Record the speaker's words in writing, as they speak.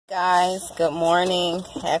Guys, good morning.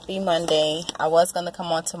 Happy Monday. I was going to come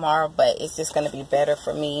on tomorrow, but it's just going to be better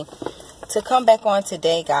for me to come back on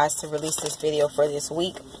today, guys, to release this video for this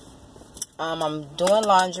week. I'm doing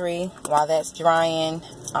laundry while that's drying.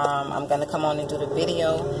 I'm going to come on and do the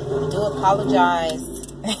video. I do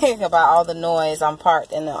apologize about all the noise. I'm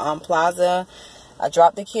parked in the plaza. I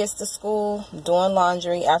dropped the kids to school, doing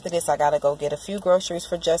laundry. After this, I got to go get a few groceries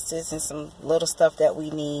for Justice and some little stuff that we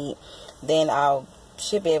need. Then I'll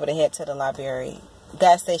should be able to head to the library,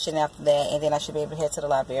 gas station after that, and then I should be able to head to the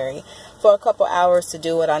library for a couple hours to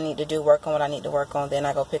do what I need to do, work on what I need to work on. Then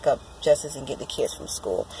I go pick up Justice and get the kids from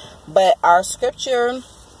school. But our scripture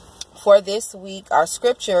for this week,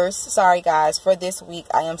 sorry guys, for this week,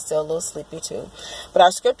 I am still a little sleepy too. But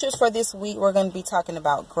our scriptures for this week, we're going to be talking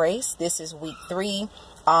about grace. This is week 3.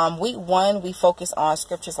 Week 1, we focus on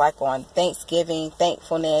scriptures like on Thanksgiving,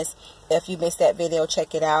 thankfulness. If you missed that video,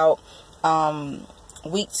 check it out.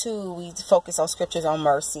 Week 2, we focus on scriptures on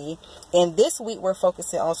mercy. And this week, we're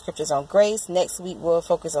focusing on scriptures on grace. Next week, we'll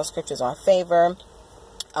focus on scriptures on favor.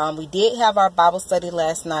 We did have our Bible study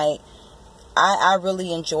last night. I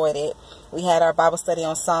really enjoyed it. We had our Bible study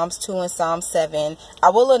on Psalms 2 and Psalm 7. I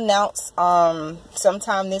will announce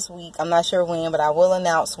sometime this week. I'm not sure when, but I will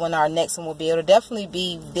announce when our next one will be. It'll definitely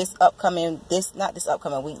be this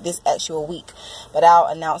actual week. But I'll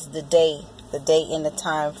announce the date and the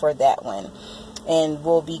time for that one. And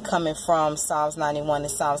we'll be coming from Psalms 91 and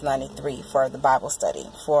Psalms 93 for the Bible study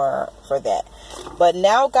for that. But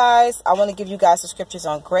now, guys, I want to give you guys the scriptures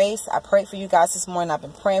on grace. I prayed for you guys this morning. I've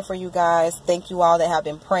been praying for you guys. Thank you all that have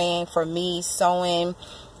been praying for me, sowing,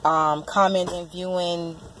 commenting,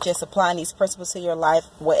 viewing, just applying these principles to your life,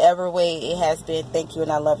 whatever way it has been. Thank you,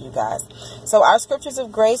 and I love you guys. So our scriptures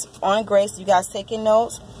of grace, on grace, you guys taking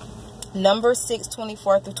notes. Numbers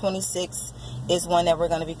 6:24 through 26 is one that we're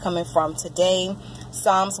going to be coming from today.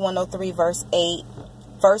 Psalms 103 verse 8,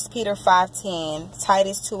 1 Peter 5:10,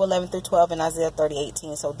 Titus 2:11 through 12, and Isaiah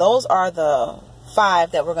 30:18. So those are the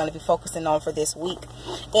 5 that we're going to be focusing on for this week.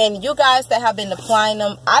 And you guys that have been applying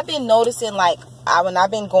them, I've been noticing, like, when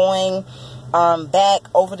I've been going back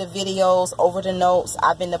over the videos, over the notes,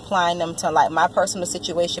 I've been applying them to, like, my personal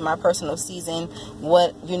situation, my personal season.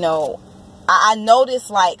 What, you know, I notice,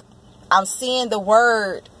 like, I'm seeing the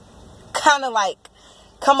word kind of like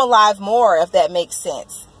come alive more, if that makes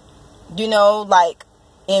sense, you know, like,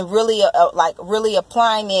 and really really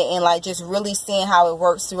applying it and like just really seeing how it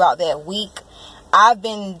works throughout that week. I've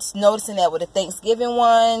been noticing that with the Thanksgiving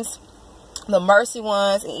ones, the mercy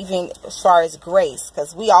ones, and even as far as grace,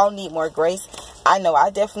 because we all need more grace. I know I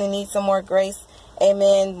definitely need some more grace.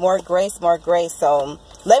 Amen. More grace. So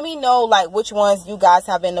let me know, like, which ones you guys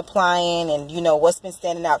have been applying, and, you know, what's been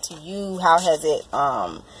standing out to you. How has it,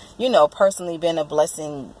 you know, personally been a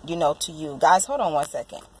blessing, you know, to you guys. Hold on one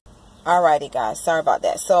second. Alrighty, guys. Sorry about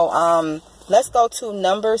that. So, let's go to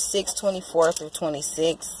Numbers 6:24 through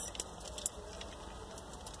 26.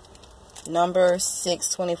 Numbers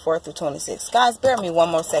 6:24 through 26. Guys, bear with me one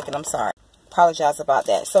more second. I'm sorry. Apologize about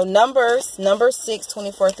that. So, Numbers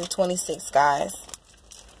 6:24 through 26, guys.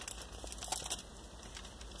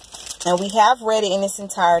 And we have read it in its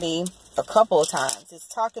entirety a couple of times. It's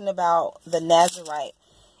talking about the Nazarite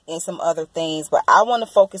and some other things. But I want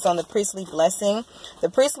to focus on the priestly blessing. The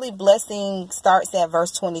priestly blessing starts at verse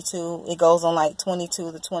 22. It goes on like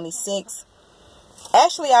 22 to 26.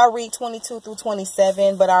 Actually, I'll read 22 through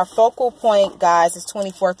 27. But our focal point, guys, is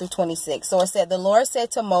 24 through 26. So it said, the Lord said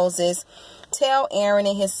to Moses, tell Aaron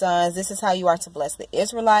and his sons, this is how you are to bless the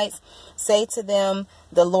Israelites. Say to them,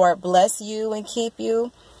 the Lord bless you and keep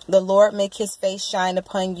you. The Lord make his face shine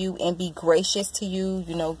upon you and be gracious to you.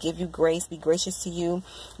 You know, give you grace, be gracious to you.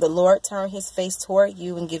 The Lord turn his face toward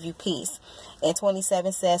you and give you peace. And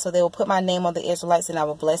 27 says, so they will put my name on the Israelites and I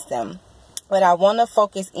will bless them. But I want to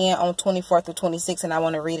focus in on 24 through 26, and I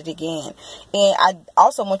want to read it again. And I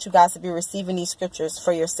also want you guys to be receiving these scriptures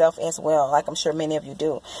for yourself as well, like I'm sure many of you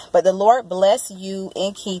do. But the Lord bless you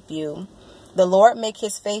and keep you. The Lord make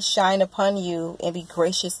his face shine upon you and be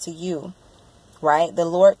gracious to you. Right? The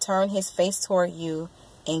Lord turn his face toward you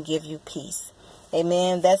and give you peace.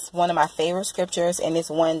 Amen. That's one of my favorite scriptures, and it's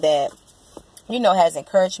one that, you know, has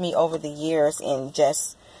encouraged me over the years and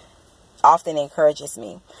just often encourages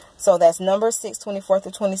me. So that's Numbers 6:24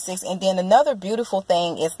 through 26. And then another beautiful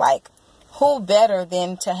thing is, like, who better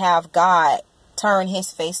than to have God turn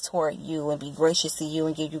his face toward you and be gracious to you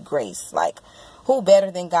and give you grace? Like, who better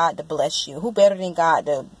than God to bless you? Who better than God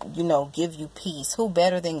to, you know, give you peace? Who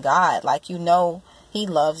better than God? Like, you know, he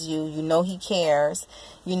loves you. You know, he cares.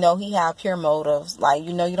 You know, he have pure motives. Like,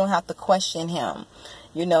 you know, you don't have to question him.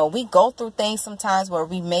 You know, we go through things sometimes where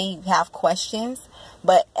we may have questions,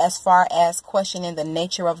 But as far as questioning the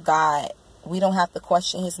nature of God, we don't have to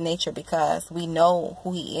question his nature because we know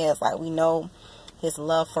who he is. Like, we know his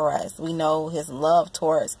love for us. We know his love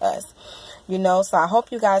towards us. You know, so I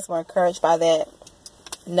hope you guys were encouraged by that.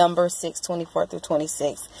 Numbers 6:24 through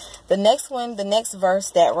 26. The next one, the next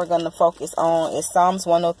verse that we're going to focus on is Psalms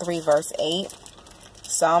 103 verse 8.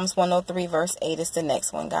 Psalms 103 verse 8 is the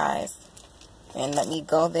next one, guys. And let me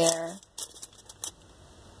go there.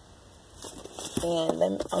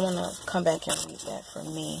 And I want to come back and read that for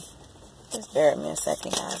me. Just bear with me a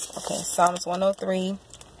second, guys. Okay, Psalms 103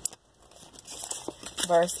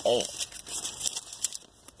 verse 8.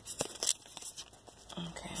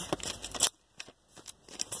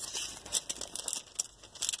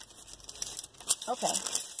 Okay,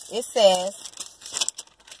 it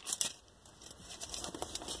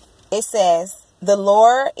says, the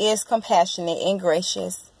Lord is compassionate and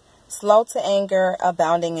gracious, slow to anger,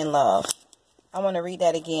 abounding in love. I want to read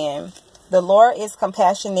that again. The Lord is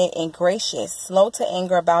compassionate and gracious, slow to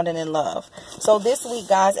anger, abounding in love. So this week,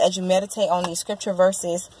 guys, as you meditate on these scripture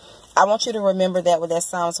verses, I want you to remember that with that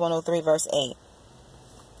Psalms 103 verse 8.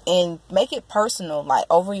 And make it personal, like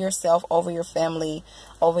over yourself, over your family,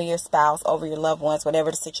 over your spouse, over your loved ones, whatever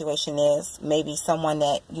the situation is. Maybe someone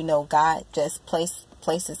that, you know, God just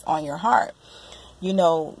places on your heart. You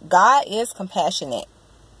know, God is compassionate.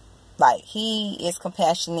 Like, he is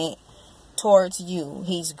compassionate towards you.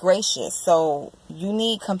 He's gracious. So you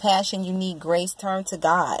need compassion. You need grace. Turn to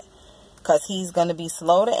God, because he's going to be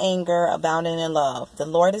slow to anger, abounding in love. The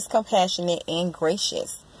Lord is compassionate and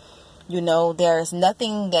gracious. You know, there's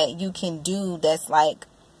nothing that you can do that's like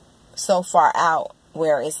so far out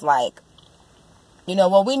where it's like, you know,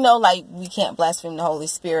 well, we know like we can't blaspheme the Holy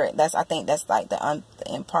Spirit. I think that's like the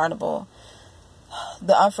unpardonable,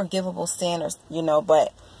 the unforgivable sin, or, you know,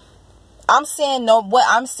 but I'm saying what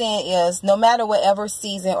I'm saying is no matter whatever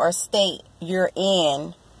season or state you're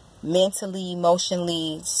in, mentally,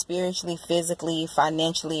 emotionally, spiritually, physically,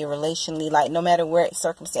 financially, relationally, like no matter where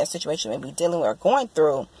circumstance, situation you may be dealing with or going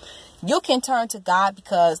through, you can turn to God,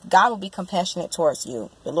 because God will be compassionate towards you.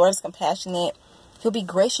 The Lord is compassionate. He'll be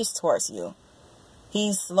gracious towards you.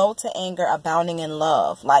 He's slow to anger, abounding in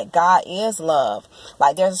love. Like, God is love.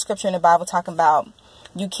 Like, there's a scripture in the Bible talking about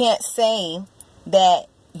you can't say that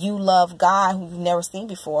you love God who you've never seen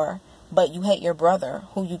before, but you hate your brother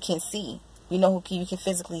who you can see. You know, who you can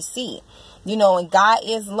physically see. You know, and God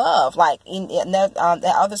is love. Like in that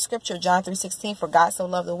other scripture, John 3:16, for God so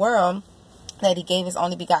loved the world that he gave his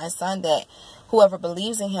only begotten son, that whoever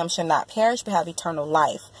believes in him shall not perish but have eternal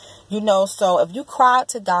life. You know, so if you cry out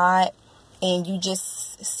to God and you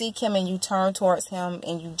just seek him and you turn towards him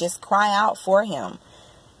and you just cry out for him,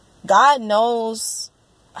 God knows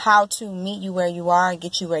how to meet you where you are and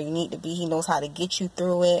get you where you need to be. He knows how to get you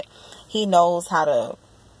through it. He knows how to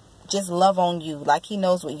just love on you, like he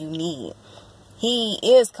knows what you need. He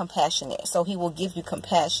is compassionate, so he will give you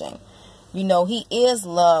compassion. You know, he is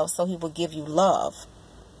love, so he will give you love.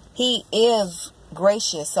 He is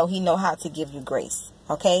gracious, so he knows how to give you grace.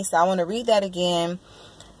 Okay, so I want to read that again.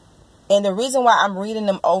 And the reason why I'm reading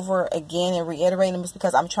them over again and reiterating them is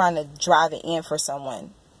because I'm trying to drive it in for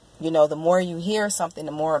someone. You know, the more you hear something,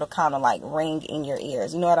 the more it'll kind of like ring in your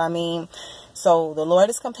ears. You know what I mean? So the Lord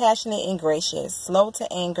is compassionate and gracious, slow to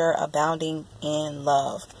anger, abounding in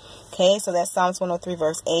love. Okay, so that's Psalms 103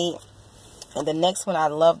 verse 8. And the next one, I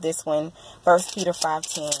love this one, 1 Peter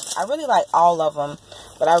 5:10. I really like all of them,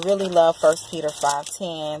 but I really love 1 Peter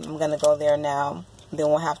 5:10. I'm going to go there now. Then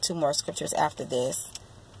we'll have two more scriptures after this.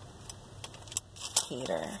 1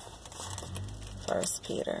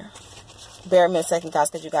 Peter. Bear with me a second, guys,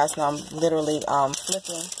 because you guys know I'm literally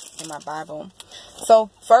flipping in my Bible. So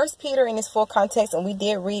 1 Peter in its full context, and we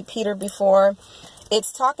did read Peter before,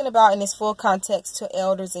 it's talking about in its full context to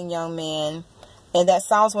elders and young men. And that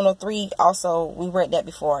Psalms 103 also, we read that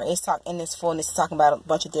before. It's in its fullness, it's talking about a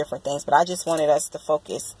bunch of different things. But I just wanted us to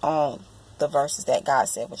focus on the verses that God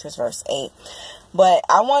said, which was verse 8. But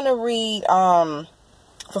I want to read,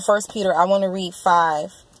 for 1 Peter, I want to read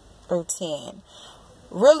 5 through 10.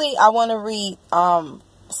 Really, I want to read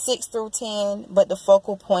 6 through 10, but the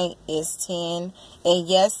focal point is 10. And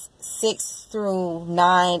yes, 6 through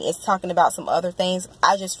 9 is talking about some other things.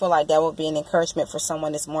 I just feel like that would be an encouragement for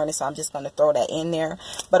someone this morning, so I'm just going to throw that in there.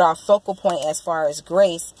 But our focal point as far as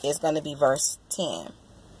grace is going to be verse 10.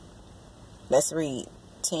 Let's read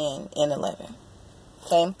 10 and 11.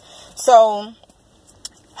 Okay, so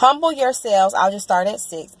humble yourselves. I'll just start at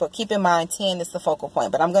 6, but keep in mind 10 is the focal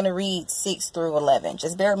point. But I'm going to read 6 through 11.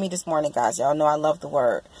 Just bear with me this morning, guys. Y'all know I love the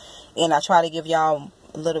word. And I try to give y'all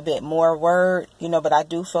a little bit more word, you know, but I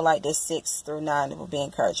do feel like this 6 through 9 will be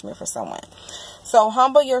encouragement for someone. So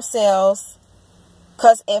humble yourselves,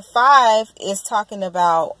 because at 5 is talking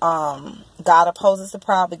about God opposes the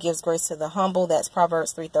proud but gives grace to the humble. That's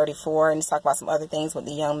Proverbs 3:34, and it's talking about some other things with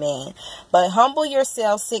the young man. But humble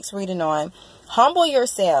yourselves, 6 reading on, humble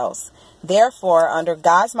yourselves, therefore, under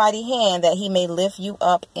God's mighty hand, that he may lift you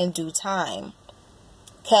up in due time.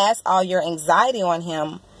 Cast all your anxiety on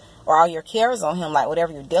him, or all your cares on him, like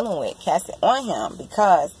whatever you're dealing with, cast it on him,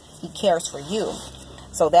 because he cares for you.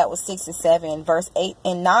 So that was 6 and 7. Verse 8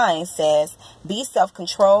 and 9 says, be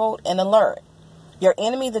self-controlled and alert. Your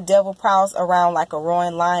enemy, the devil, prowls around like a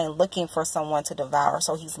roaring lion looking for someone to devour.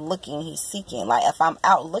 So he's looking, he's seeking. Like if I'm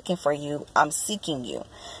out looking for you, I'm seeking you,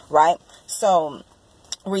 right? So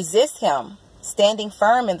resist him, standing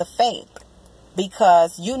firm in the faith,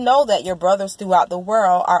 because you know that your brothers throughout the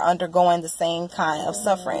world are undergoing the same kind of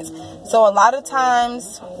sufferings. So a lot of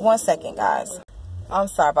times, one second, guys. I'm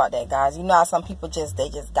sorry about that, guys. You know how some people they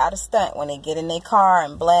just got to stunt when they get in their car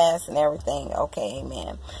and blast and everything. Okay,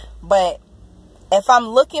 amen. But if I'm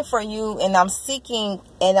looking for you and I'm seeking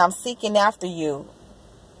after you,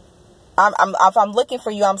 if I'm looking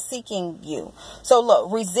for you, I'm seeking you. So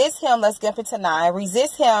look, resist him. Let's get into 9.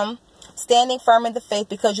 Resist him, standing firm in the faith,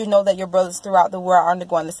 because you know that your brothers throughout the world are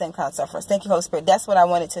undergoing the same kind of sufferings. Thank you, Holy Spirit. That's what I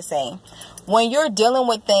wanted to say. When you're dealing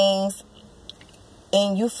with things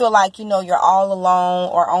and you feel like, you know, you're all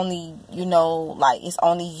alone, or only, you know, like it's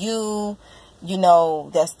only you, you know,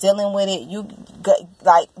 that's dealing with it.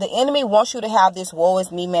 Like the enemy wants you to have this woe is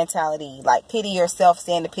me mentality, like pity yourself,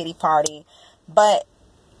 stay in the pity party. But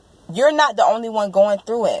you're not the only one going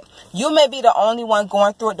through it. You may be the only one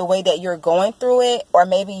going through it the way that you're going through it, or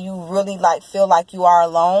maybe you really feel like you are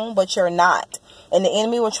alone, but you're not. And the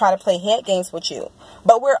enemy will try to play head games with you.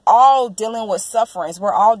 But we're all dealing with sufferings.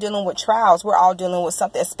 We're all dealing with trials. We're all dealing with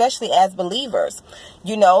something, especially as believers.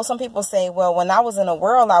 You know, some people say, well, when I was in the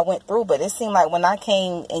world, I went through, but it seemed like when I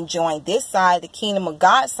came and joined this side, the kingdom of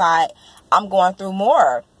God side, I'm going through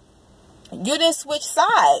more. You didn't switch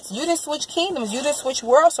sides. You didn't switch kingdoms. You didn't switch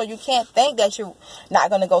worlds. So you can't think that you're not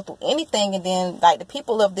going to go through anything. And then like the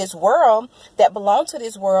people of this world that belong to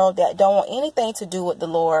this world that don't want anything to do with the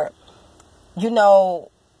Lord, you know,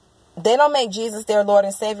 they don't make Jesus their Lord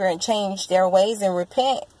and Savior and change their ways and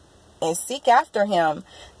repent and seek after him,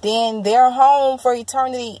 then their home for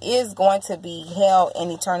eternity is going to be hell in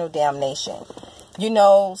eternal damnation. You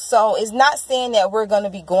know, so it's not saying that we're going to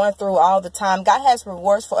be going through all the time. God has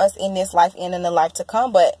rewards for us in this life and in the life to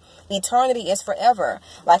come, but eternity is forever.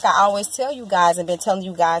 Like I always tell you guys, and been telling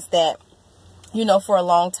you guys that, you know, for a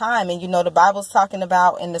long time. And, you know, the Bible's talking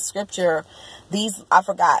about in the scripture, I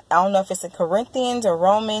don't know if it's in Corinthians or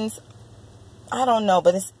Romans. I don't know,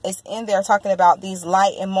 but it's in there talking about these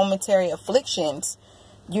light and momentary afflictions.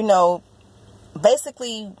 You know,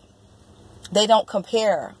 basically, they don't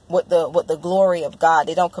compare with the glory of God.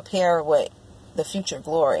 They don't compare with the future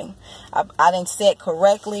glory. I didn't say it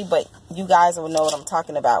correctly, but you guys will know what I'm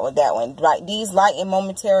talking about with that one. Right? These light and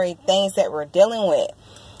momentary things that we're dealing with,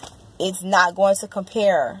 it's not going to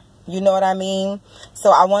compare. You know what I mean?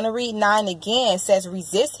 So I want to read 9 again. It says,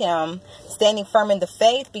 resist him, standing firm in the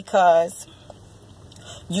faith, because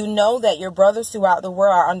you know that your brothers throughout the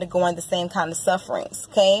world are undergoing the same kind of sufferings.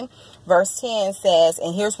 Okay? Verse 10 says,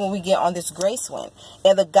 and here's when we get on this grace one.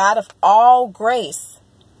 And the God of all grace,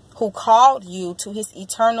 who called you to his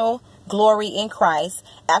eternal glory in Christ,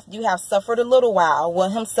 after you have suffered a little while, will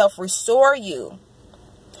himself restore you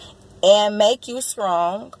and make you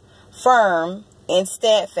strong, firm, and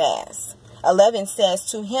steadfast. 11 says,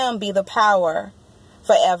 to him be the power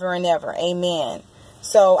forever and ever. Amen.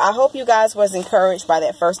 So I hope you guys was encouraged by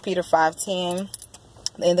that 1 Peter 5:10.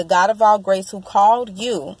 And the God of all grace, who called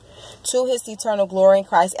you to his eternal glory in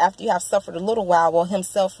Christ, after you have suffered a little while, will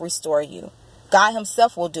himself restore you. God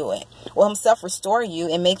himself will do it. Will himself restore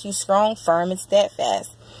you and make you strong, firm, and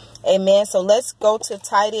steadfast. Amen. So let's go to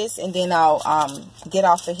Titus, and then I'll get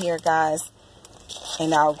off of here, guys.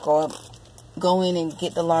 And I'll go in and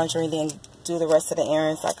get the laundry, and then do the rest of the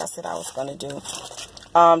errands like I said I was going to do.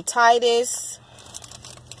 Titus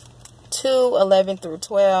 2:11 through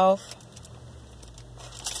 12.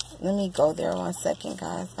 Let me go there 1 second,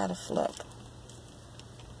 guys. Gotta flip.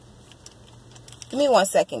 Give me 1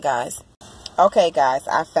 second, guys. Okay, guys,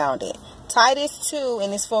 I found it. Titus 2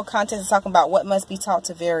 in its full context is talking about what must be taught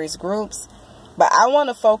to various groups. But I want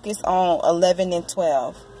to focus on 11 and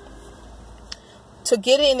 12. To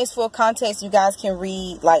get it in its full context, you guys can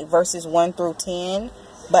read like verses 1 through 10.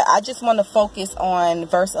 But I just want to focus on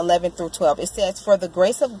verse 11 through 12. It says, for the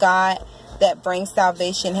grace of God that brings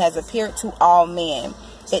salvation has appeared to all men.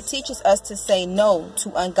 It teaches us to say no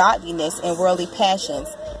to ungodliness and worldly passions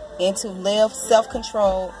and to live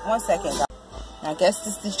self-control. One second, guys. I guess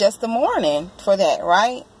this is just the morning for that,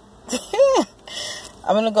 right?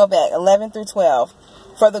 I'm going to go back 11 through 12.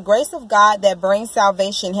 For the grace of God that brings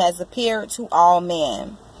salvation has appeared to all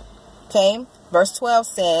men. Okay. Verse 12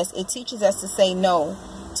 says, it teaches us to say no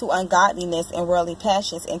to ungodliness and worldly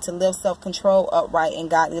passions and to live self-control, upright, and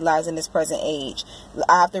godly lives in this present age.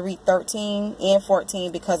 I have to read 13 and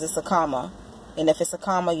 14 because it's a comma. And if it's a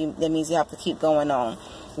comma, that means you have to keep going on.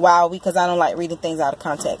 Because I don't like reading things out of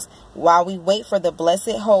context. While we wait for the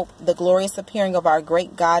blessed hope, the glorious appearing of our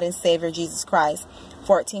great God and Savior Jesus Christ.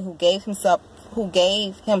 14, who gave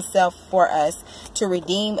himself for us to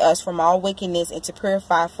redeem us from all wickedness and to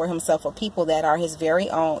purify for himself a people that are his very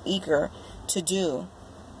own, eager to do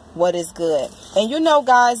what is good. And you know,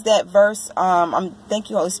 guys, that verse, thank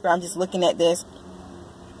you, Holy Spirit. I'm just looking at this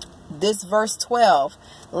verse 12.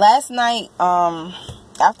 Last night,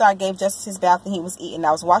 after I gave Justice his bath and he was eating,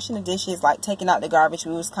 I was washing the dishes, like taking out the garbage.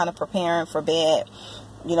 We was kind of preparing for bed,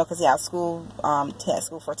 you know, because he had school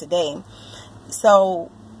for today.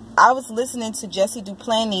 So I was listening to Jesse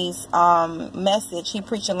Duplaney's message. He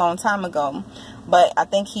preached a long time ago, but I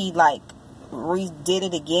think he like redid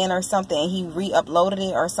it again or something. He re-uploaded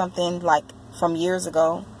it or something like from years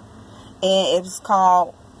ago, and it was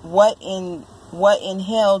called "What in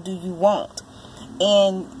Hell Do You Want?"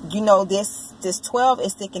 And you know, this 12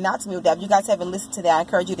 is sticking out to me with that. If you guys haven't listened to that, I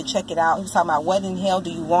encourage you to check it out. He was talking about what in hell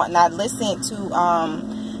do you want, and I listened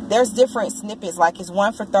to there's different snippets, like it's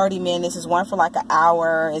one for 30 minutes, it's one for like an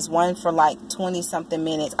hour, it's one for like 20 something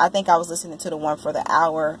minutes. I think I was listening to the one for the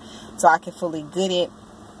hour so I could fully get it,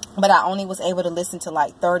 but I only was able to listen to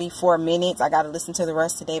like 34 minutes. I got to listen to the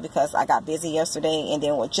rest today because I got busy yesterday, and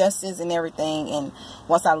then with Justice and everything, and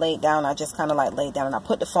once I laid down, I just kind of like laid down and I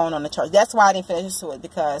put the phone on the charge. That's why I didn't finish to it,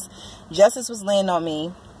 because Justice was laying on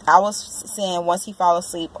me. I was saying once he fall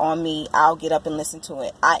asleep on me, I'll get up and listen to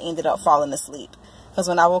it. I ended up falling asleep. Because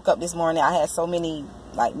when I woke up this morning, I had so many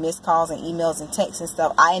like missed calls and emails and texts and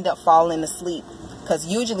stuff. I end up falling asleep. Because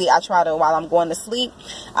usually I try to, while I'm going to sleep,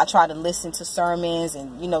 I try to listen to sermons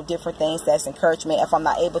and, you know, different things that's encouragement. If I'm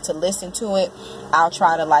not able to listen to it, I'll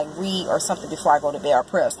try to like read or something before I go to bed, or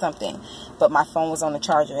pray or something. But my phone was on the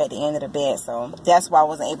charger at the end of the bed. So that's why I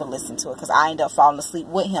wasn't able to listen to it. Because I ended up falling asleep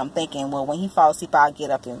with him, thinking, well, when he falls asleep, I'll get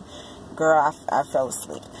up, and girl, I fell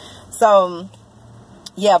asleep. So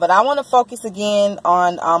yeah, but I want to focus again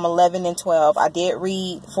on 11 and 12. I did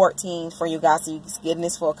read 14 for you guys, so you can get in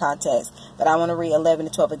this full context. But I want to read 11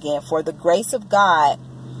 and 12 again. For the grace of God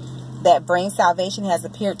that brings salvation has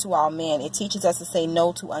appeared to all men. It teaches us to say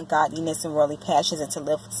no to ungodliness and worldly passions and to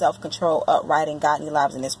live self-control, upright, and godly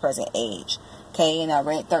lives in this present age. Okay, and I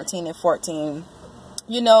read 13 and 14.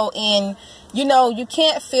 You know, and, you know, you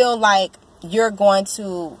can't feel like you're going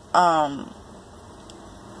to...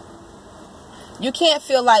 You can't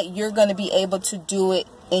feel like you're going to be able to do it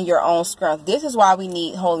in your own strength. This is why we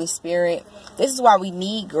need Holy Spirit. This is why we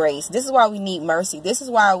need grace. This is why we need mercy. This is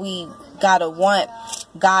why we got to want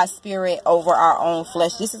God's Spirit over our own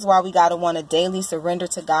flesh. This is why we got to want to daily surrender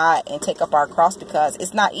to God and take up our cross, because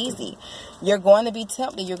it's not easy. You're going to be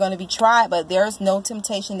tempted. You're going to be tried, but there's no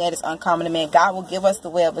temptation that is uncommon to man. God will give us the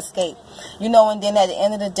way of escape. You know, and then at the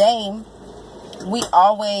end of the day, we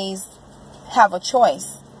always have a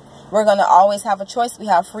choice. We're going to always have a choice. We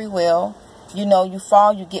have free will. You know, you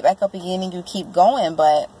fall, you get back up again, and you keep going.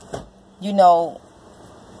 But, you know,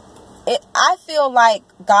 I feel like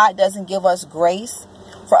God doesn't give us grace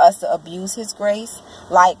for us to abuse his grace.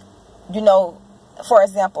 Like, you know, for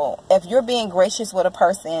example, if you're being gracious with a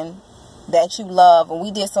person that you love, and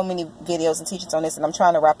we did so many videos and teachings on this, and I'm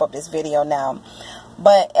trying to wrap up this video now.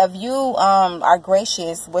 But if you are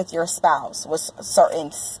gracious with your spouse, with certain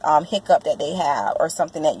hiccup that they have, or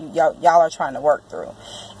something that y'all are trying to work through,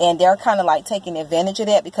 and they're kind of like taking advantage of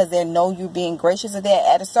that because they know you being gracious of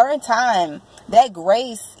that, at a certain time, that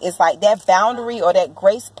grace is like, that boundary or that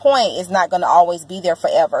grace point is not going to always be there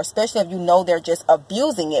forever, especially if you know they're just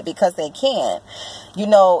abusing it because they can. You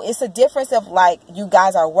know, it's a difference of like you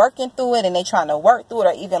guys are working through it and they trying to work through it,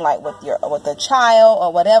 or even like with a child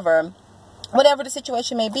or whatever the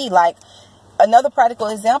situation may be. Like, another practical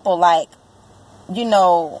example, like, you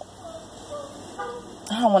know,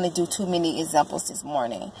 I don't want to do too many examples this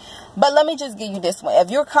morning, but let me just give you this one.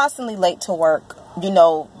 If you're constantly late to work, you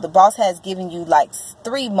know, the boss has given you like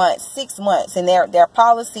 3 months, 6 months, and their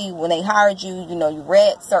policy when they hired you, you know, you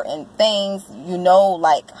read certain things, you know,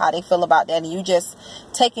 like how they feel about that, and you just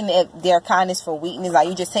taking their kindness for weakness. Like,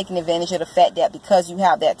 you just taking advantage of the fact that because you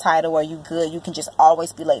have that title or you good, you can just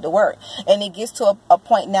always be late to work. And it gets to a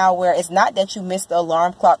point now where it's not that you missed the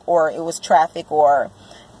alarm clock or it was traffic, or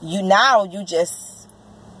you just,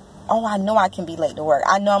 oh, I know I can be late to work.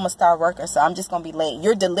 I know I'm a star worker, so I'm just going to be late.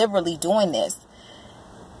 You're deliberately doing this.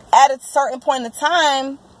 At a certain point in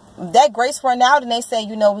time, that grace run out, and they say,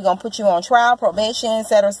 you know, we're going to put you on trial, probation,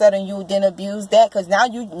 etc., and you didn't abuse that, because now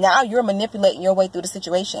you're manipulating your way through the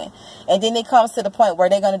situation. And then it comes to the point where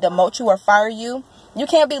they're going to demote you or fire you. You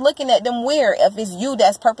can't be looking at them weird if it's you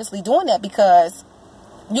that's purposely doing that, because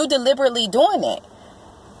you deliberately doing it.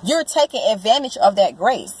 You're taking advantage of that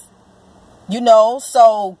grace. You know,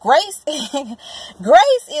 so grace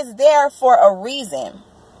grace is there for a reason.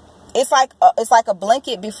 It's like a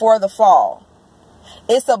blanket before the fall.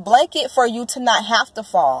 It's a blanket for you to not have to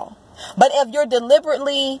fall. But if you're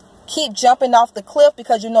deliberately keep jumping off the cliff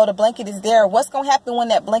because you know the blanket is there, what's going to happen when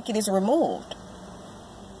that blanket is removed?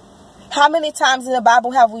 How many times in the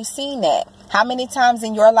Bible have we seen that? How many times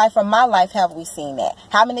in your life or my life have we seen that?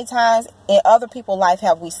 How many times in other people's life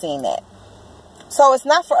have we seen that? So it's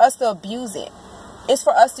not for us to abuse it. It's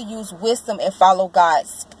for us to use wisdom and follow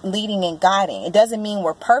God's leading and guiding. It doesn't mean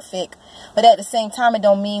we're perfect, but at the same time, it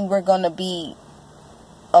don't mean we're going to be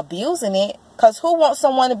abusing it. Because who wants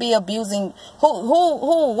someone to be abusing?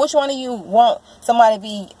 Which one of you want somebody to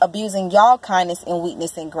be abusing y'all kindness and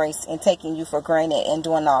weakness and grace and taking you for granted and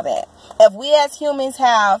doing all that? If we as humans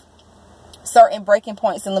have certain breaking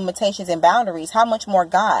points and limitations and boundaries, how much more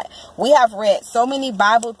God? We have read so many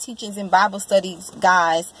Bible teachings and Bible studies,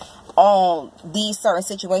 guys, on these certain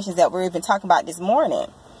situations that we're even talking about this morning.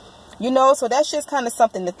 You know, so that's just kind of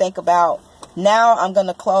something to think about. Now I'm going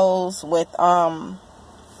to close with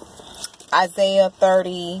Isaiah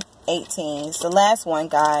 30:18. It's the last one,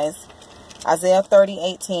 guys. Isaiah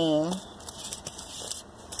 30:18.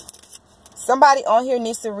 Somebody on here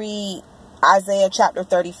needs to read Isaiah chapter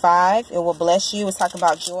 35. It will bless you. It's talking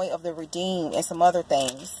about joy of the redeemed and some other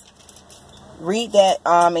things. Read that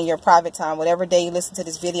in your private time, whatever day you listen to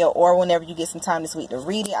this video, or whenever you get some time this week to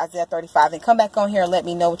read it, Isaiah 35, and come back on here and let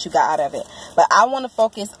me know what you got out of it. But I want to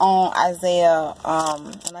focus on Isaiah,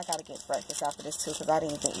 and I got to get breakfast after this too, because I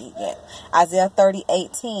didn't even eat yet. Isaiah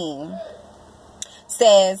 30:18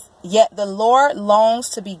 says, "Yet the Lord longs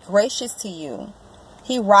to be gracious to you.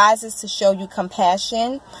 He rises to show you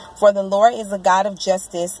compassion, for the Lord is a God of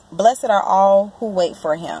justice. Blessed are all who wait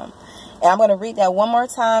for him." And I'm going to read that one more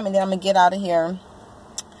time, and then I'm going to get out of here.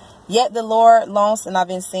 Yet the Lord longs, and I've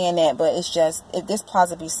been saying that, but it's just, this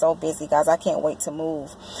plaza be so busy, guys. I can't wait to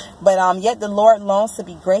move. But yet the Lord longs to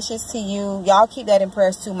be gracious to you. Y'all keep that in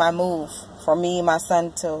prayers too, my move. For me and my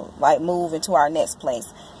son to like move into our next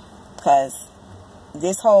place. Because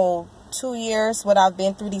this whole 2 years, what I've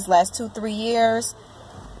been through these last 2-3 years,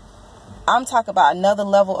 I'm talking about another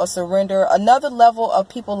level of surrender, another level of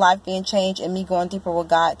people life being changed, and me going deeper with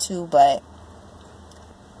God too. But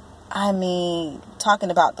I mean,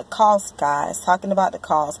 talking about the cost, guys, talking about the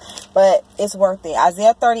cost, but it's worth it.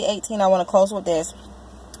 Isaiah 30:18, I want to close with this.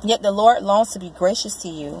 Yet the Lord longs to be gracious to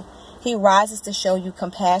you. He rises to show you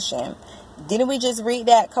compassion. Didn't we just read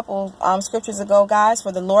that a couple scriptures ago, guys?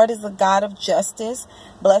 For the Lord is the God of justice.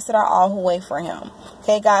 Blessed are all who wait for him.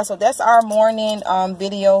 Okay, guys, so that's our morning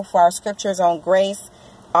video for our scriptures on grace.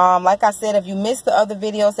 Like I said, if you missed the other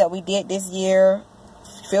videos that we did this year,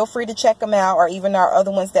 feel free to check them out, or even our other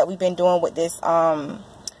ones that we've been doing with this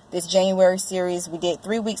this January series. We did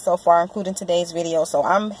 3 weeks so far, including today's video, so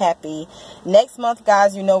I'm happy. Next month,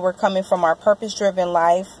 guys, you know we're coming from our purpose-driven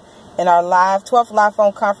life. And our 12th live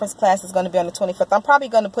phone conference class is going to be on the 25th. I'm probably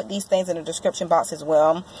going to put these things in the description box as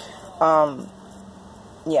well.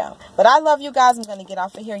 Yeah. But I love you guys. I'm going to get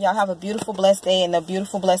off of here. Y'all have a beautiful, blessed day and a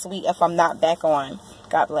beautiful, blessed week if I'm not back on.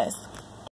 God bless.